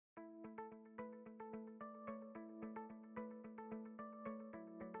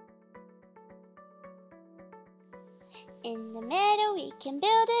In the meadow we can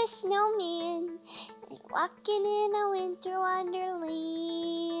build a snowman, walking in a winter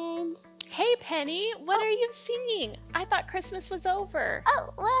wonderland. Hey, Penny, what are you singing? I thought Christmas was over.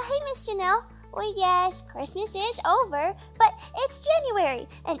 Oh, well, hey, Miss Janelle. Well, yes, Christmas is over, but it's January,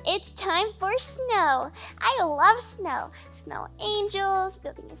 and it's time for snow. I love snow. Snow angels,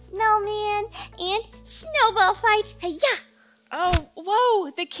 building a snowman, and snowball fights. Hi-ya! Oh,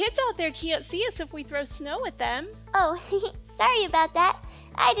 whoa, the kids out there can't see us if we throw snow at them. Oh, sorry about that.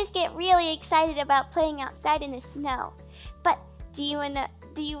 I just get really excited about playing outside in the snow. But do you want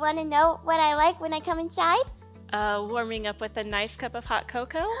to know what I like when I come inside? Warming up with a nice cup of hot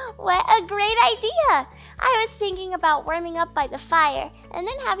cocoa? What a great idea! I was thinking about warming up by the fire and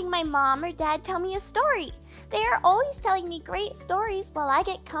then having my mom or dad tell me a story. They are always telling me great stories while I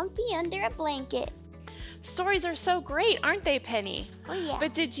get comfy under a blanket. Stories are so great, aren't they, Penny? Oh, yeah.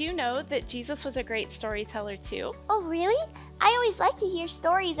 But did you know that Jesus was a great storyteller too? Oh, really? I always like to hear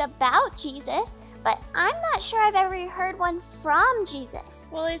stories about Jesus, but I'm not sure I've ever heard one from Jesus.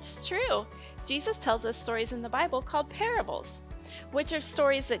 Well, it's true. Jesus tells us stories in the Bible called parables, which are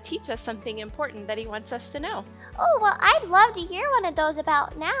stories that teach us something important that he wants us to know. Oh, well, I'd love to hear one of those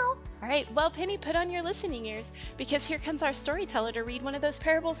about now. All right, well, Penny, put on your listening ears because here comes our storyteller to read one of those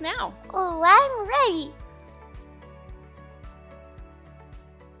parables now. Oh, I'm ready.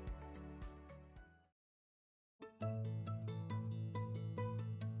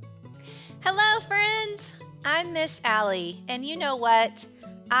 Hello, friends. I'm Miss Allie, and you know what?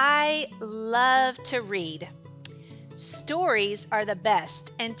 I love to read. Stories are the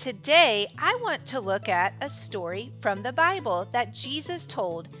best, and today I want to look at a story from the Bible that Jesus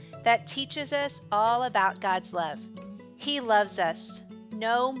told that teaches us all about God's love. He loves us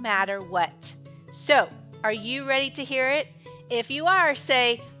no matter what. So, are you ready to hear it? If you are,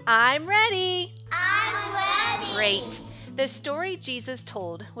 say, I'm ready. I'm ready. Great. The story Jesus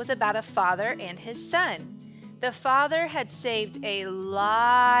told was about a father and his son. The father had saved a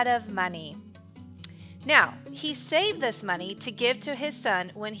lot of money. Now, he saved this money to give to his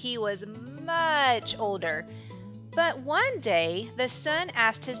son when he was much older. But one day, the son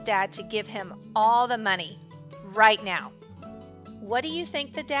asked his dad to give him all the money right now. What do you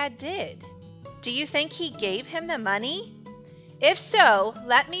think the dad did? Do you think he gave him the money? If so,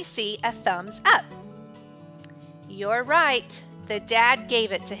 let me see a thumbs up. You're right. The dad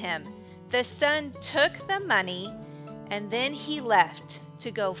gave it to him. The son took the money and then he left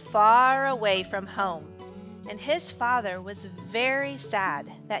to go far away from home. And his father was very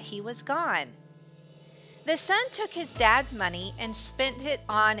sad that he was gone. The son took his dad's money and spent it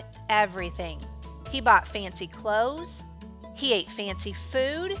on everything. He bought fancy clothes. He ate fancy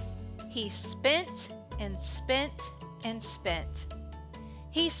food. He spent and spent and spent.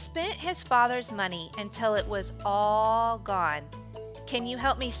 He spent his father's money until it was all gone. Can you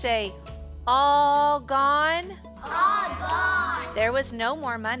help me say, all gone? All gone. There was no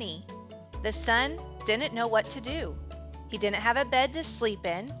more money. The son didn't know what to do. He didn't have a bed to sleep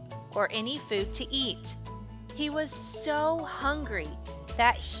in or any food to eat. He was so hungry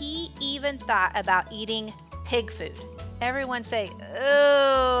that he even thought about eating pig food. Everyone say,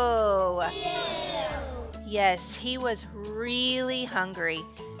 "Ooh." Yes, he was really hungry.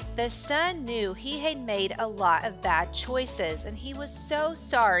 The son knew he had made a lot of bad choices and he was so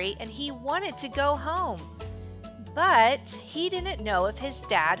sorry and he wanted to go home. But he didn't know if his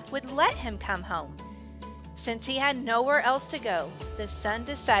dad would let him come home. Since he had nowhere else to go, the son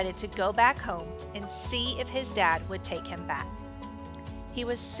decided to go back home and see if his dad would take him back. He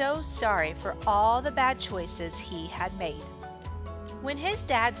was so sorry for all the bad choices he had made. When his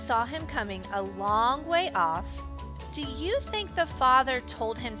dad saw him coming a long way off, do you think the father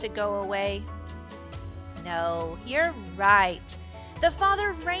told him to go away? No, you're right. The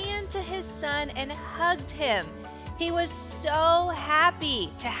father ran to his son and hugged him. He was so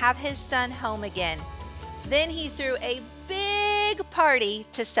happy to have his son home again. Then he threw a big party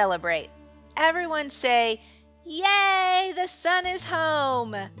to celebrate. Everyone say, "Yay, the son is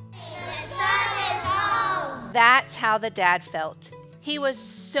home." The sun is home. That's how the dad felt. He was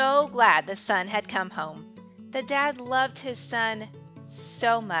so glad the son had come home. The dad loved his son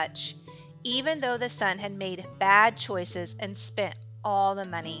so much, even though the son had made bad choices and spent all the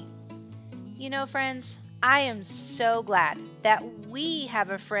money. You know, friends, I am so glad that we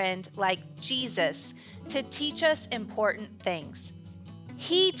have a friend like Jesus to teach us important things.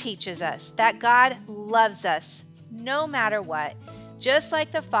 He teaches us that God loves us no matter what, just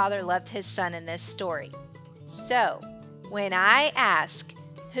like the father loved his son in this story. So, when I ask,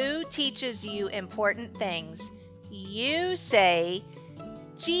 who teaches you important things, you say,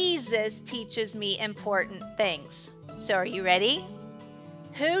 Jesus teaches me important things. So are you ready?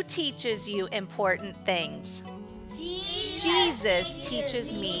 Who teaches you important things? Jesus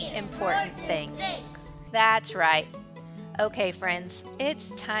teaches me important things. That's right. Okay, friends, it's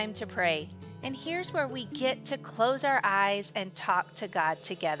time to pray. And here's where we get to close our eyes and talk to God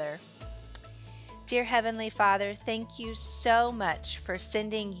together. Dear Heavenly Father, thank you so much for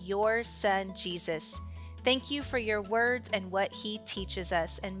sending your Son, Jesus. Thank you for your words and what he teaches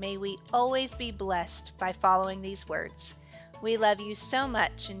us, and may we always be blessed by following these words. We love you so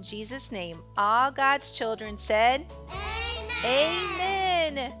much. In Jesus' name, all God's children said,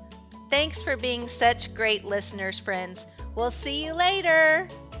 Amen. Amen. Thanks for being such great listeners, friends. We'll see you later.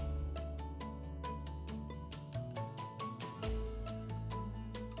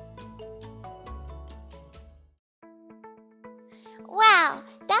 Wow,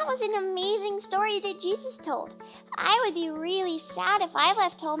 that was an amazing story that Jesus told. I would be really sad if I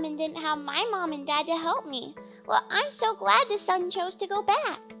left home and didn't have my mom and dad to help me. Well, I'm so glad the son chose to go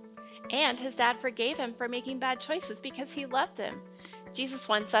back. And his dad forgave him for making bad choices because he loved him. Jesus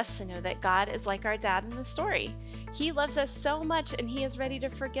wants us to know that God is like our dad in the story. He loves us so much and he is ready to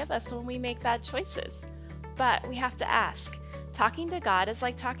forgive us when we make bad choices. But we have to ask. Talking to God is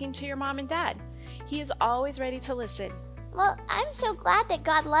like talking to your mom and dad. He is always ready to listen. Well, I'm so glad that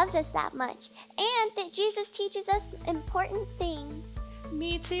God loves us that much and that Jesus teaches us important things.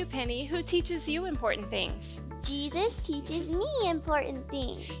 Me too, Penny. Who teaches you important things? Jesus teaches me important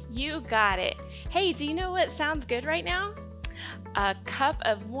things. You got it. Hey, do you know what sounds good right now? A cup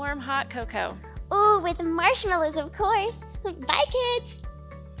of warm hot cocoa. Ooh, with marshmallows, of course. Bye, kids.